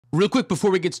Real quick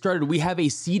before we get started, we have a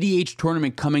cEDH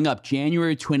tournament coming up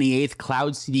January 28th,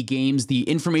 Cloud City Games. The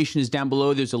information is down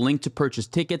below. There's a link to purchase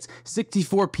tickets.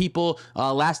 64 people.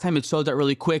 Last time it sold out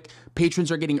really quick.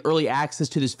 Patrons are getting early access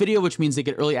to this video, which means they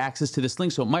get early access to this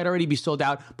link, so it might already be sold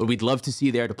out, but we'd love to see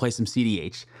you there to play some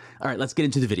cEDH. All right, let's get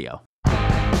into the video.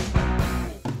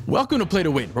 Welcome to Play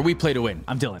to Win, where we play to win.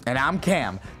 I'm Dylan. And I'm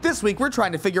Cam. This week, we're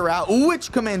trying to figure out which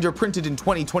commander printed in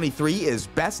 2023 is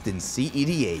best in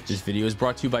cEDH. This video is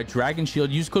brought to you by Dragon Shield.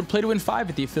 Use code PLAYTOWIN5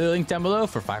 at the affiliate link down below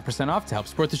for 5% off to help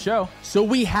support the show. So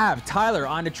we have Tyler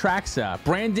on Atraxa,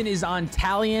 Brandon is on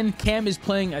Talion, Cam is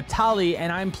playing Atali,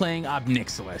 and I'm playing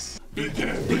Obnixilis.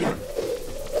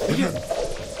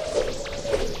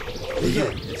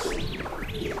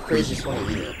 Craziest one of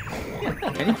the year.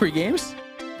 Any pre-games?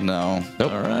 No.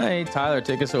 Nope. All right, Tyler,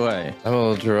 take us away. I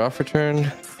will draw off return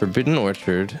Forbidden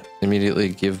Orchard. Immediately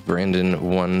give Brandon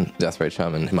one Deathrite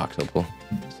Shaman mock temple.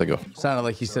 So go. Sounded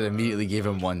like you said immediately gave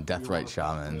him one Deathrite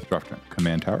Shaman. Draw turn.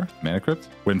 Command Tower, Mana Crypt,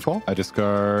 Windfall. I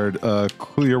discard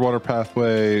Clear Water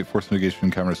Pathway, Force Negation,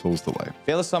 Counter Soul's Delay.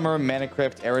 Veil of Summer, Mana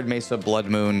Crypt, Arid Mesa, Blood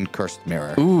Moon, Cursed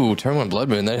Mirror. Ooh, turn one Blood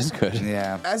Moon. That is good.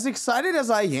 Yeah. As excited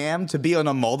as I am to be on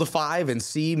a Mulda 5 and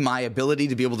see my ability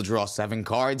to be able to draw 7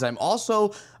 cards, I'm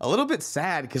also a little bit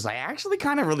sad because I actually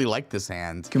kind of really like this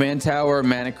hand. Command Tower,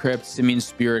 Mana Crypt, Simian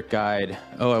Spirit Guide.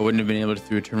 Oh, I wouldn't have been able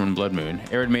to turn one Blood Moon.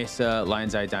 Arid Mesa,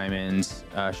 Lion's Eye Diamonds,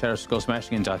 Shadow Skull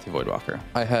Smashing, and Dothy Voidwalker.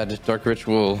 I had Dark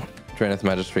Ritual, Draenith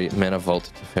Magistrate, Mana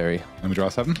Vault to Fairy. Let me draw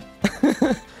 7.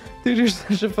 Dude, you're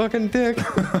such a fucking dick.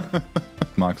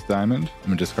 Mox Diamond. I'm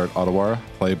gonna discard Ottawara,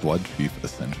 play Blood Chief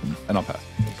Ascension, and I'll pass.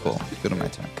 Cool. Go to my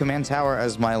turn. Command Tower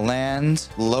as my land.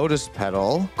 Lotus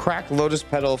Petal. Crack Lotus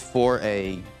Petal for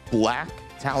a black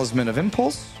Talisman of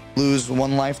Impulse. Lose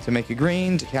 1 life to make a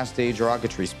green to cast a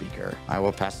Derogatory Speaker. I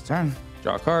will pass the turn.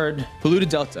 Draw a card. Polluted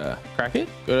Delta. Crack it.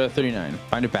 Go to 39.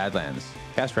 Find a Badlands.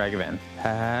 Cast Ragavan.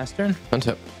 Pass turn.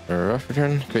 Untap. Off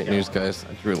return. Great news, guys.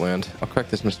 I drew a land. I'll crack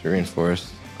this Mysterian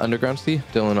Forest. Underground Sea.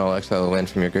 Dylan, I'll exile a land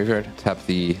from your graveyard. Tap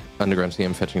the Underground Sea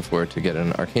I'm fetching for to get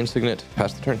an Arcane Signet.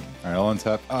 Pass the turn. All right, I'll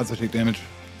untap. Odds I take damage.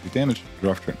 Take damage.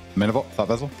 Draw for turn. Mana Vault, Thought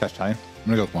Vessel, Cash Tie. I'm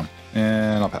gonna go with 1,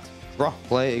 and I'll pass. Draw.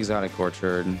 Play Exotic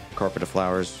Orchard. Carpet of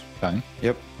Flowers. Dying.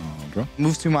 Yep. I'll draw.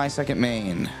 Move to my second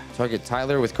main. Target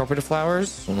Tyler with Carpet of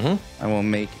Flowers. I will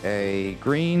make a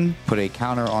green, put a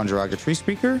counter on Derogatory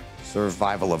Speaker.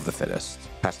 Survival of the Fittest.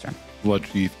 Pass turn. Blood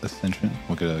Chief Ascension.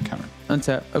 We'll get a counter.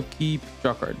 Untap, upkeep,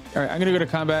 draw card. All right, I'm gonna go to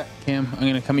combat. Cam, I'm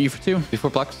gonna come at you for 2.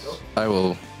 Before blocks, I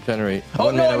will generate Oh,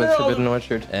 1 no, mana with no. Forbidden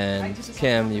Orchard. And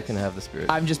Cam, you can have the Spirit.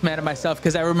 I'm just mad at myself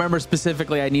because I remember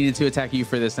specifically I needed to attack you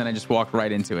for this and I just walked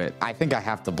right into it. I think I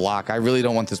have to block. I really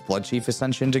don't want this Blood Chief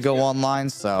Ascension to go online,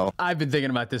 so. I've been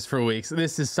thinking about this for weeks.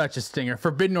 This is such a stinger.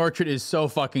 Forbidden Orchard is so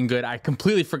fucking good. I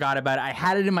completely forgot about it. I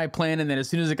had it in my plan, and then as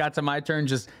soon as it got to my turn,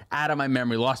 just out of my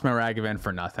memory, lost my Ragavan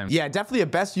for nothing. Yeah, definitely a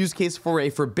best use case for a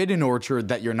Forbidden Orchard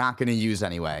that you're not going to use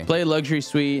anyway. Play Luxury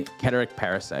Suite, Cataract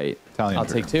Parasite. Italian I'll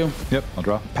trigger. take 2. Yep, I'll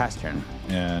draw. Pass turn.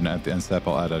 And at the end step,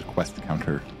 I'll add a quest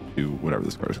counter to whatever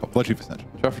this card is called. Blood Chief Ascension.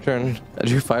 Draw for turn. I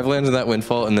drew 5 lands in that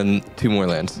Windfall and then 2 more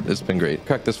lands. It's been great.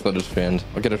 Crack this Flooded Strand.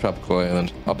 I'll get a Tropical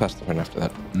Island. I'll pass the turn after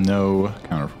that. No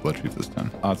counter for Blood Chief this time.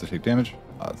 Odds I take damage.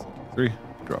 Odds 3.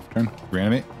 Draw for turn.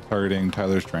 Reanimate. Targeting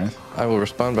Tyler's Draenith. I will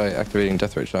respond by activating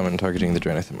Deathrite Shaman, targeting the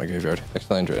Draenith in my graveyard.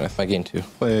 Exiling Draenith. I gain 2.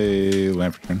 Play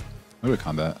land for turn. I'll go to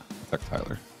combat. Attack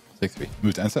Tyler. Take 3.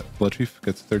 Move to end step. Blood Chief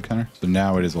gets the 3rd counter. So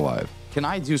now it is alive. Can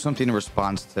I do something in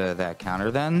response to that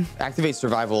counter then? Activate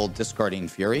Survival, discarding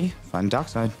Fury. Find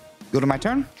Dockside. Go to my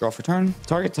turn. Draw for turn.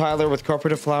 Target Tyler with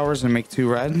Carpet of Flowers and make 2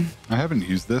 red. I haven't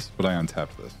used this, but I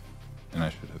untapped this. And I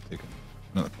should have taken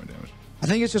another point damage. I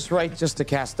think it's just right just to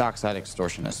cast Dockside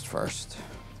Extortionist first.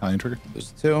 Italian trigger.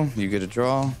 Lose 2. You get a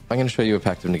draw. I'm going to show you a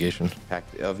Pact of Negation.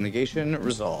 Pact of Negation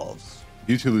resolves.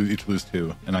 You two lose, each lose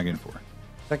 2, and I gain 4.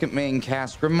 Second main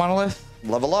cast Grim Monolith.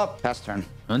 Level up. Pass turn.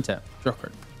 Untap, draw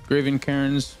card. Graven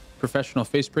Cairns, Professional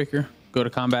Facebreaker. Go to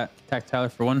combat, attack Tyler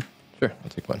for 1. Sure, I'll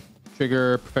take 1.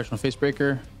 Trigger Professional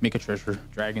Facebreaker, make a treasure,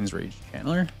 Dragon's Rage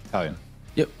Channeler. Italian.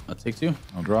 Yep, I'll take 2.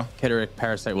 I'll draw. Cataract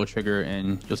Parasite will trigger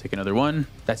and you'll take another 1.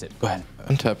 That's it, go ahead.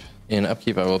 Untap. In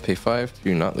upkeep, I will pay 5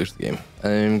 to not lose the game.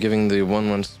 I'm giving the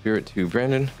 1/1 Spirit to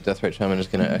Brandon. Deathrite Shaman is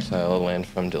going to exile a land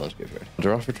from Dylan's graveyard.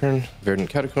 Draw for turn, Verdant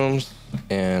Catacombs,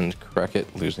 and crack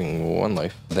it, losing 1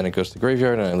 life. Then it goes to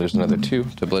graveyard, and I lose another 2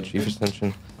 to Blood Chief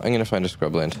Ascension. I'm going to find a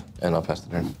scrub land, and I'll pass the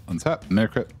turn. Untap. Mana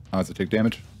Crypt. Odds I take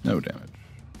damage. No damage.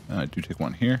 I do take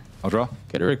 1 here. I'll draw.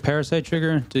 Cataract Parasite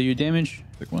trigger, do you damage?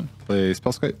 Take 1. Play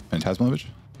Spellskite. Phantasmal Image.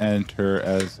 Enter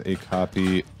as a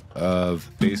copy of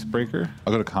Facebreaker.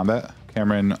 I'll go to combat.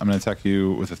 Cameron, I'm going to attack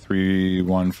you with a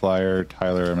 3/1 flyer.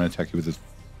 Tyler, I'm going to attack you with a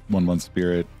 1/1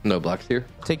 spirit. No blocks here.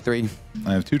 Take 3.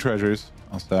 I have 2 treasures.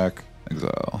 I'll stack,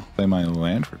 exile, play my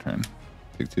land for turn.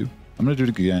 Take 2. I'm gonna do it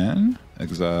again.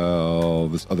 Exile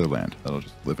this other land. That'll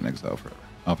just live in exile forever.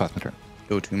 I'll pass my turn.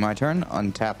 Go to my turn.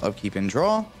 Untap, upkeep, and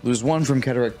draw. Lose 1 from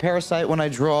Cataract Parasite when I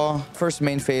draw. First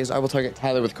main phase, I will target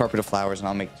Tyler with Carpet of Flowers, and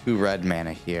I'll make 2 red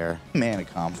mana here. Mana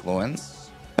Confluence.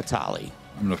 Atali.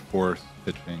 I'm gonna force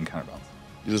pitching counterbalance.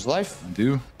 Lose life.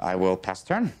 Undo. I will pass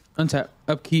turn. Untap,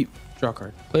 upkeep, draw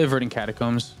card. Play Averting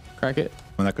Catacombs. Crack it.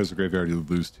 When that goes to graveyard, you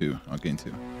lose 2. I'll gain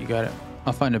 2. You got it.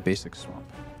 I'll find a basic swamp.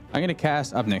 I'm going to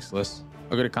cast Obnixilis.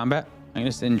 I'll go to combat. I'm going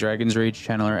to send Dragon's Rage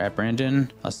Channeler at Brandon.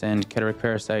 I'll send Cataract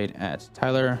Parasite at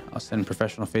Tyler. I'll send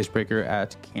Professional Facebreaker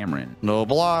at Cameron. No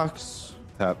blocks.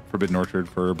 Tap Forbidden Orchard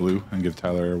for blue and give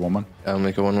Tyler 1/1. I'll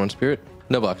make a 1/1 spirit.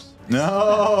 No blocks.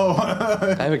 No!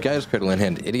 I have a Guy's Cradle in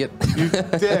hand, idiot.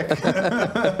 Dick.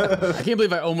 I can't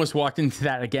believe I almost walked into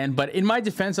that again. But in my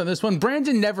defense on this one,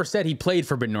 Brandon never said he played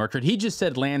Forbidden Orchard. He just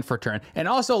said land for turn. And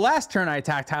also last turn I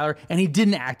attacked Tyler and he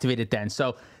didn't activate it then.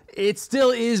 So it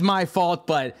still is my fault,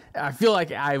 but I feel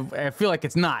like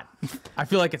it's not. I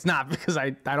feel like it's not because I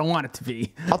don't want it to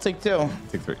be. I'll take 2.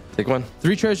 Take 3. Take 1.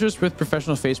 3 treasures with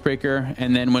Professional Facebreaker,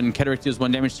 and then when Cataract deals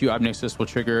 1 damage to you, Obnixilis will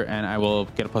trigger, and I will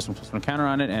get a +1/+1 counter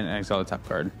on it and exile the top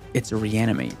card. It's a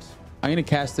Reanimate. I'm going to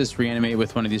cast this Reanimate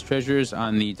with one of these treasures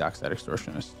on the Dockside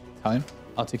Extortionist. Time.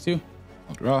 I'll take 2.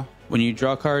 I'll draw. When you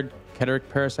draw a card, Cataract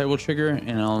Parasite will trigger,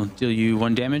 and I'll deal you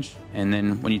 1 damage. And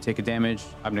then when you take a damage,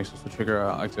 Obnixilis will trigger.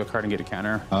 I'll exile a card and get a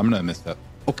counter. I'm gonna miss that.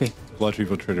 Okay. Blood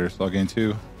Refill trigger, so I'll gain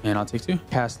 2. And I'll take 2.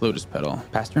 Cast Lotus Petal.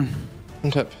 Pass turn.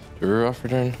 Untap. Draw for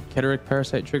turn. Cataract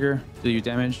Parasite trigger. Deal you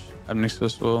damage.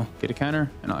 Obnixilis will get a counter,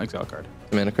 and I'll exile a card.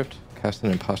 Mana Crypt. Cast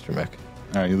an Imposter Mech.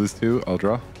 All right, you lose 2. I'll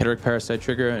draw. Cataract Parasite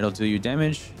trigger, it'll do you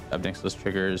damage. Obnixilis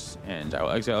triggers, and I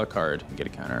will exile a card and get a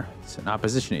counter. It's an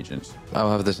opposition agent.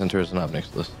 I'll have this enter as an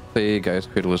Obnixilis. Play Guy's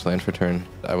Cradle as land for turn.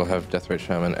 I will have Deathrite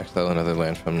Shaman exile another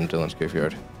land from Dylan's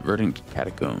graveyard. Verdant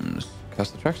Catacombs.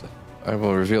 Cast Atraxa. I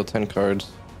will reveal 10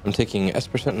 cards. I'm taking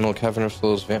Esper Sentinel, Cavern of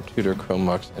Souls, Vamp Tutor, Chrome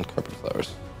Mox, and Carpet of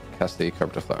Flowers. Cast the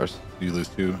Carpet of Flowers. You lose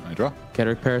 2. I draw.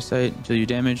 Cataract Parasite, deal you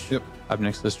damage. Yep.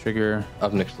 Obnixilis trigger.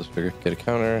 Obnixilis trigger. Get a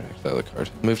counter. Exile the card.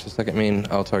 Move to second main.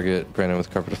 I'll target Brandon with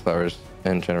Carpet of Flowers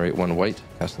and generate 1 white.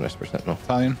 Cast an Esper Sentinel.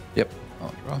 Italian. Yep.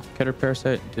 I'll draw. Cataract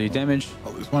Parasite, deal you damage.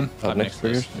 I'll lose 1. Obnixilis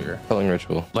triggers. trigger. Quelling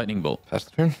Ritual. Lightning Bolt. Pass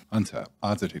the turn. Untap.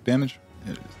 Odds I take damage.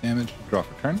 It is damage. Draw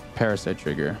for turn. Parasite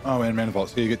trigger. Oh, and Mana Vault.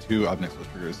 So you get 2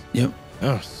 Obnixilis triggers. Yep.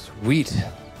 Oh, sweet.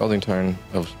 Scalding Tarn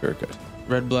of Spirit Guide.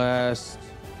 Red Blast.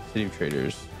 City of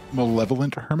Traders.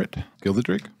 Malevolent Hermit. Gilded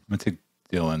Drake. I'm gonna take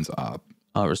Dylan's Ob.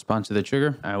 I'll respond to the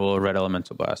trigger. I will Red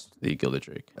Elemental Blast the Gilded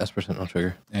Drake. Esper Sentinel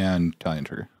trigger. And Italian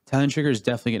trigger. Italian trigger is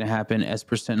definitely going to happen.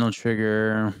 Esper Sentinel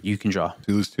trigger, you can draw. So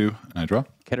you lose 2, and I draw.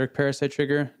 Cataract Parasite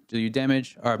trigger, deal you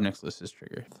damage. Obnixilis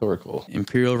trigger. Thoracle.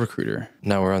 Imperial Recruiter,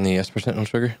 Now we're on the Esper Sentinel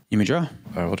trigger. you may draw.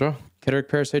 I will draw. Cataract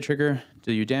Parasite trigger,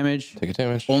 deal you damage. Take a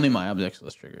damage. Only my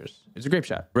Obnixilis triggers. It's a grape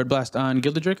shot. Red Blast on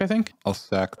Gilded Drake, I think. I'll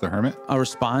sack the Hermit. I'll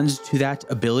respond to that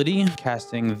ability,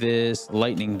 casting this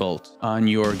Lightning Bolt on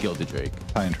your Gilded Drake.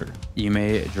 Italian trigger. You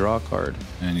may draw a card.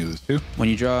 And you lose 2. When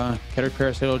you draw, Cataract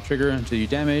Parasite will trigger until you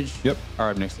damage. Yep.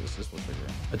 Our Obnixilis will trigger.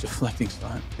 A deflecting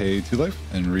slot. Pay 2 life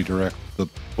and redirect the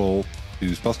bolt to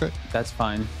Spellskite. That's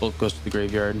fine. Bolt goes to the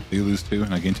graveyard. You lose 2,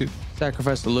 and I gain 2.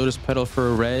 Sacrifice the Lotus Petal for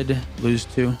a red, lose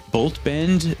 2. Bolt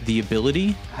Bend, the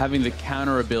ability, having the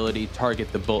counter ability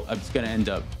target the bolt. It's going to end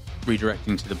up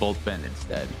redirecting to the Bolt Bend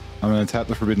instead. I'm going to tap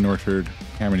the Forbidden Orchard.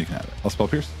 Cameron, you can have it. I'll Spell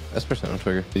Pierce. Esper Sentinel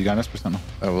trigger. You got an Esper Sentinel.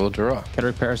 I will draw.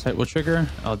 Cataract Parasite will trigger.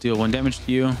 I'll deal 1 damage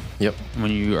to you. Yep. When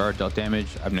you are dealt damage,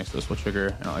 Obnixilis will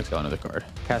trigger, and I'll exile another card.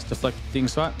 Cast Deflecting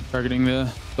Swat, targeting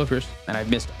the Spellpierce. And I've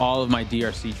missed all of my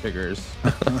DRC triggers.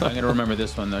 I'm going to remember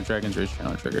this one, though. Dragon's Rage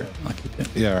Channel trigger. I'll keep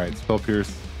it. Yeah, all right. Spell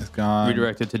Pierce is gone.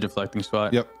 Redirected to Deflecting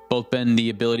Swat. Yep. Bolt Bend,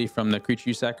 the ability from the creature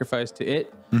you sacrifice to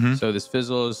it. So this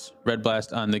fizzles. Red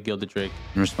Blast on the Gilded Drake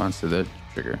in response to the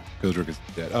trigger. Gilded Drake is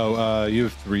dead. Oh, you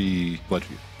have 3 Blood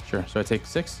Sheath. Sure. So I take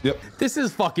 6. Yep. This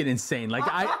is fucking insane. Like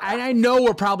I know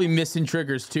we're probably missing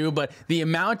triggers too, but the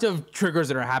amount of triggers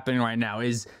that are happening right now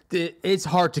it's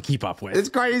hard to keep up with. It's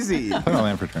crazy. I'm going to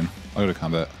land for turn. I'll go to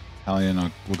combat. Italian,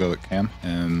 we'll go with Cam.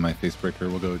 And my Facebreaker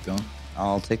will go with Dylan.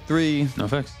 I'll take 3. No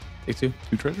effects. Take 2.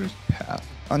 2 treasures. Pass.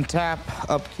 Untap,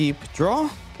 upkeep, draw.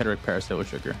 Cataract Parasite will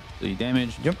trigger. So you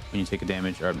damage. Yep. When you take a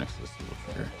damage, Obnixilis will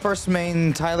trigger. First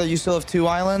main, Tyler, you still have 2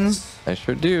 islands. I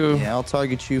sure do. Yeah, I'll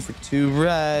target you for 2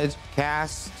 red.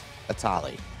 Cast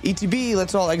Atali. ETB,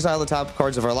 let's all exile the top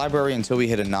cards of our library until we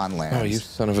hit a non-land. Oh, you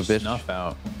son of a bitch. Snuff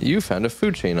out. You found a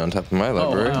food chain on top of my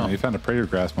library. wow. You found a Praetor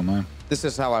Grasp on mine. This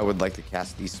is how I would like to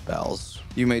cast these spells.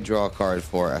 You may draw a card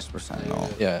for Esper Sentinel.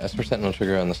 Yeah, Esper Sentinel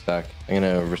trigger on the stack. I'm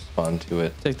gonna respond to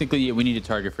it. Technically, yeah, we need a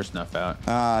target for Snuff Out.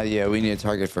 Yeah, we need a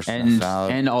target for Snuff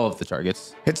Out. And all of the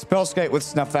targets. Hit Spellskite with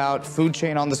Snuff Out, Food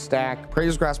Chain on the stack,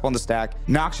 Praetor's Grasp on the stack,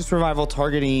 Noxious Revival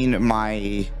targeting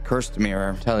my Cursed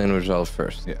Mirror. Italian Resolve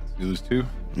first. Yeah, so you lose 2.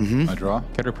 I draw.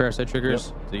 Keter Parasite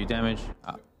triggers, so you damage.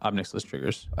 Obnixilus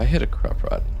triggers. I hit a Crop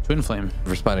Rot. Twin Flame.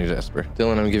 Responding to Esper.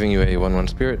 Dylan, I'm giving you a 1/1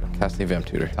 spirit. Cast a Vamp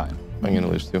Tutor. Time. I'm gonna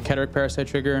lose 2. Keteric Parasite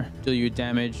trigger, deal you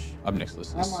damage.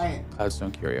 Obnixilus. might.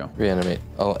 Cloudstone Curio. Reanimate.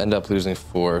 I'll end up losing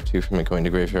 4, 2 from it going to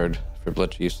graveyard for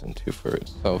Blood Chiefs and 2 for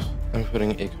itself. I'm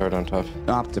putting a card on top.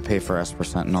 Opt to pay for Esper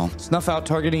Sentinel. Snuff Out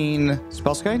targeting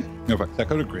Spellskite, No, if that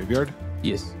go to graveyard,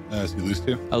 Yes. so you lose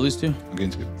 2. I'll lose 2. I'm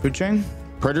getting 2. Food Chain.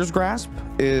 Praetor's Grasp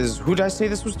is, who did I say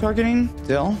this was targeting?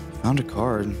 Dill. Found a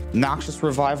card. Noxious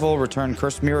Revival, return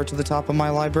Cursed Mirror to the top of my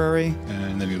library.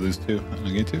 And then you lose 2. I'm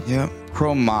getting 2. Yep.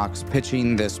 Chrome Mox,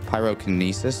 pitching this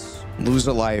Pyrokinesis. Lose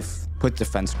a life, put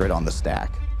Defense Grid on the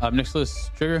stack.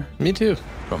 Obnixilus trigger, Me too.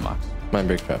 Chromox. Mind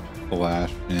Break Trap.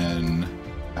 Flash in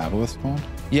Aboleth Spawn.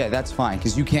 Yeah, that's fine,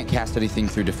 because you can't cast anything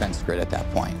through Defense Grid at that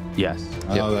point. Yes.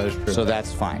 Oh, that is true. So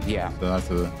that's fine, yeah. So that's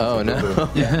a Oh,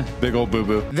 no. big old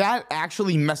boo-boo. That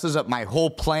actually messes up my whole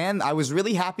plan. I was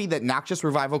really happy that Noxious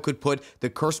Revival could put the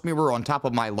Curse Mirror on top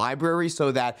of my library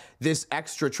so that this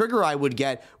extra trigger I would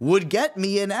get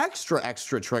me an extra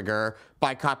trigger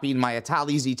by copying my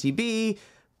Atali's ETB.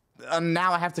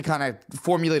 Now I have to kind of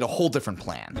formulate a whole different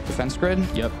plan. Defense Grid?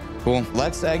 Yep. Cool.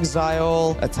 Let's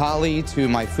exile Atali to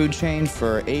my food chain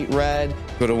for 8 red.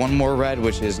 Go to 1 more red,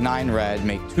 which is 9 red.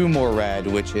 Make 2 more red,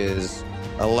 which is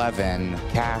 11.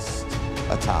 Cast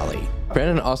Atali.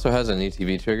 Brandon also has an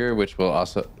ETB trigger, which will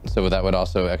also, so that would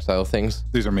also exile things,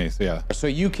 These are me, so yeah. So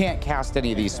you can't cast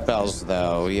any of these spells,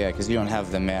 though. Yeah, because you don't have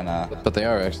the mana. but they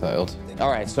are exiled. All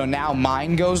right, so now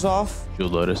mine goes off.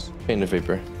 Jeweled Lotus. Chain of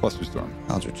Vapor. Fluster Storm.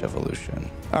 Eldritch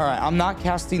Evolution. All right, I'm not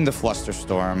casting the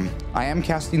Flusterstorm. I am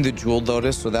casting the Jeweled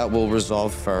Lotus, so that will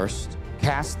resolve first.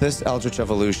 Cast this Eldritch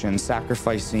Evolution,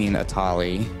 sacrificing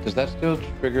Atali. Does that still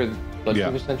trigger Blood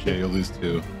Yeah. Chief Ascension? Yeah, you'll lose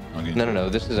 2. I'm getting No,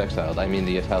 this is exiled. I mean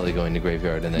the Atali going to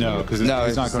graveyard and then No, you- because No,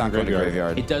 it's not going to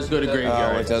graveyard. It does go to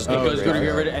graveyard. it does go to It goes to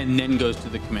graveyard. graveyard and then goes to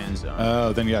the command zone.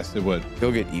 Oh, then yes, it would.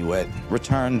 Go get Ewit.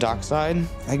 Return Dockside.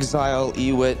 Exile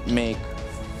Ewit, make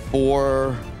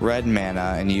 4 red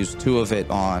mana and use 2 of it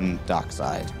on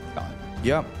Dockside.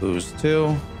 Yep, lose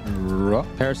 2. Ruh.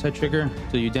 Parasite trigger,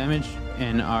 deal you damage,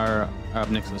 and our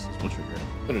Obnixilus will trigger.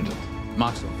 Put it in.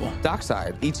 Mox Opal.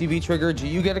 Dockside. ETB trigger, do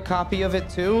you get a copy of it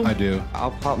too? I do.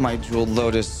 I'll pop my Jeweled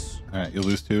Lotus. All right, you'll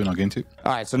lose 2 and I'll gain 2.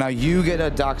 All right, so now you get a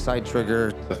Dockside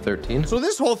trigger. The 13. So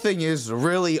this whole thing is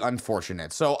really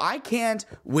unfortunate. So I can't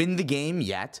win the game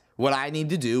yet. What I need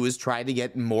to do is try to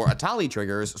get more Atali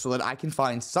triggers so that I can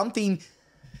find something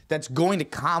that's going to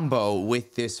combo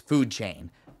with this food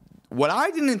chain. What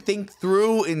I didn't think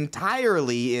through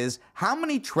entirely is how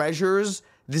many treasures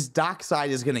this Dockside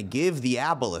is going to give the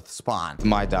Aboleth spawn.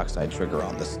 My Dockside trigger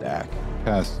on the stack.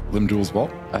 Pass Limb Jewel's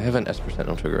Vault. I have an Esper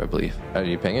Sentinel trigger, I believe. Are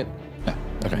you paying it? Yeah.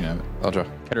 Okay. Yeah. I'll draw.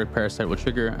 Keteric Parasite will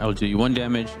trigger. I will do you 1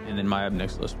 damage, and then my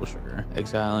Obnixilus will trigger.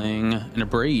 Exiling an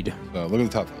Abrade. So look at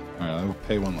the top 5. All right, I'll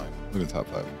pay 1 life. Look at the top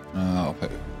 5. I'll pay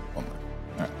 1 life.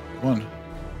 All right, 1.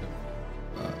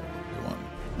 Pay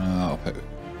 1. I'll pay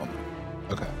 1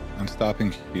 life. Okay, I'm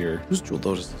stopping here. Whose Jeweled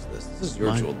Lotus is this? This is your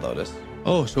Mine. Jeweled Lotus.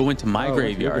 Oh, so it went to my Oh,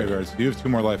 graveyard. So you have 2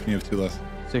 more life and you have 2 less.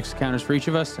 6 counters for each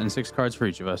of us, and 6 cards for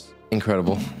each of us.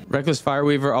 Incredible. Reckless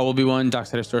Fireweaver, all will be 1.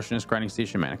 Dockside Distortionist, Grinding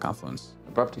Station, Mana Confluence.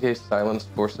 Abrupt Decay, Silence,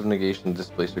 Force of Negation,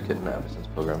 Displacer Kit, and Absence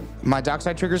Program. My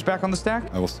Dockside trigger's back on the stack.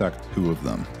 I will stack 2 of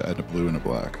them to add a blue and a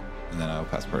black. And then I'll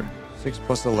pass card. 6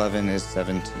 plus 11 is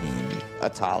 17.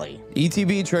 Atali.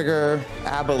 ETB trigger.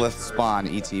 Aboleth spawn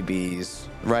ETBs.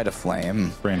 Rite of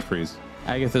Flame. Brain Freeze.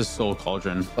 Agatha's Soul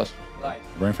Cauldron. Plus,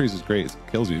 Brain Freeze is great. It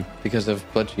kills you. because of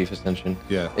Blood Chief Ascension.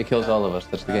 Yeah. It kills all of us.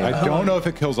 That's the game. I don't know if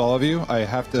it kills all of you. I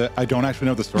don't actually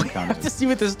know the storm count To is. see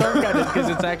what the storm count is, because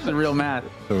it's actually real math.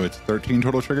 So it's 13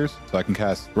 total triggers. So I can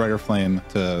cast Brighter Flame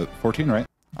to 14, right?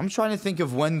 I'm trying to think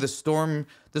of when the storm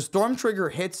trigger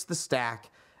hits the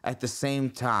stack at the same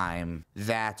time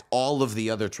that all of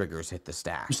the other triggers hit the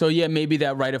stack. So yeah, maybe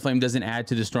that Rite of Flame doesn't add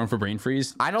to the Storm for Brain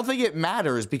Freeze. I don't think it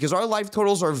matters because our life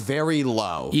totals are very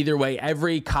low. Either way,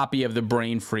 every copy of the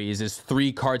Brain Freeze is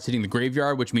 3 cards hitting the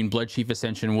graveyard, which means Blood Chief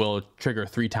Ascension will trigger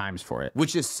 3 times for it.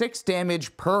 Which is 6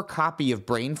 damage per copy of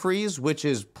Brain Freeze, which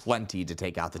is plenty to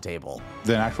take out the table.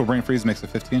 Then actual Brain Freeze makes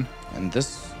it 15. And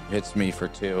this hits me for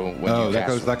 2. When Oh, you that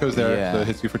cast- goes there. Yeah. So it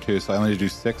hits you for 2. So I only need to do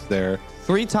 6 there.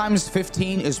 3 times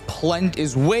 15 is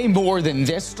way more than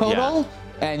this total,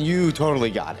 and you totally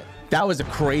got it. That was a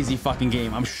crazy fucking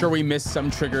game. I'm sure we missed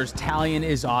some triggers. Talion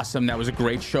is awesome. That was a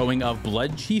great showing of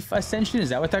Blood Chief Ascension. Is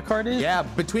that what that card is? Yeah,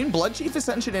 between Blood Chief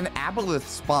Ascension and Aboleth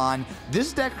Spawn,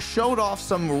 this deck showed off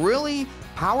some really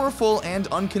powerful and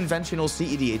unconventional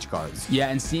cEDH cards. Yeah,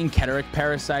 and seeing Keteric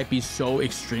Parasite be so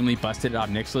extremely busted at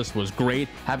Obnixilis was great.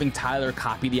 Having Tyler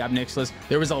copy the Obnixilis,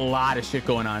 there was a lot of shit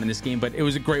going on in this game, but it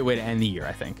was a great way to end the year,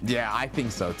 I think. Yeah, I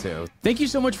think so too. Thank you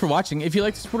so much for watching. If you'd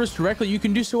like to support us directly, you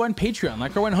can do so on Patreon,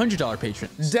 like our $100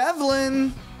 patrons.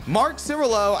 Devlin, Mark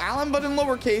Cirillo, Alan Bud in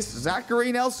lowercase,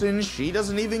 Zachary Nelson, She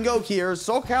Doesn't Even Go Here,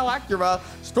 SoCal Acura,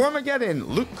 Stormageddon,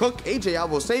 Luke Cook, AJ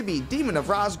Albosabi, Demon of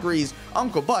Rosgrees,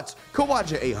 Uncle Butts,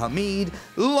 Kawaja A. Hamid,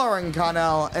 Lauren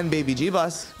Connell, and Baby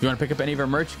G-Bus. If you want to pick up any of our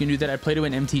merch, you can do that at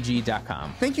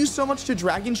playtowinmtg.com. Thank you so much to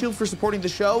Dragon Shield for supporting the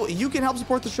show. You can help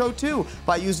support the show too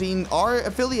by using our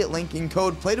affiliate link in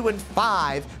code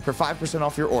PlayToWin5 for 5%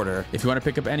 off your order. If you want to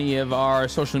pick up any of our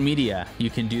social media, you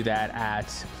can do that at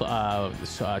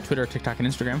Twitter, TikTok, and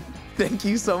Instagram. Thank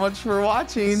you so much for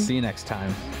watching. See you next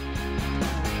time.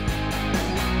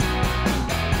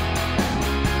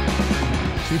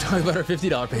 Should we talk about our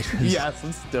 $50 patrons? Yes,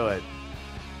 let's do it.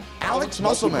 Alex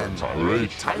Musselman, Tyler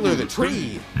H. Tyler the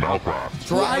Tree, Malcraft,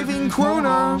 Driving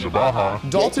Crooner, Jabaha,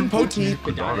 Dalton Poteet,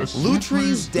 Adonis,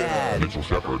 Lutree's Dad, Mitchell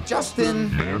Shepard,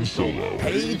 Justin, Man Solo,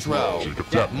 Pedro, Jacob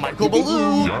Depp, Michael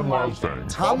Ballou, Jan Wildfang,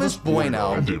 Thomas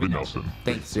Bueno. and David Nelson.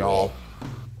 Thanks, y'all.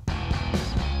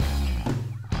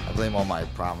 I blame all my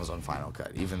problems on Final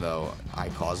Cut, even though I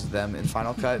caused them in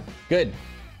Final Cut. Good.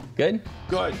 Good?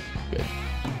 Good. Good.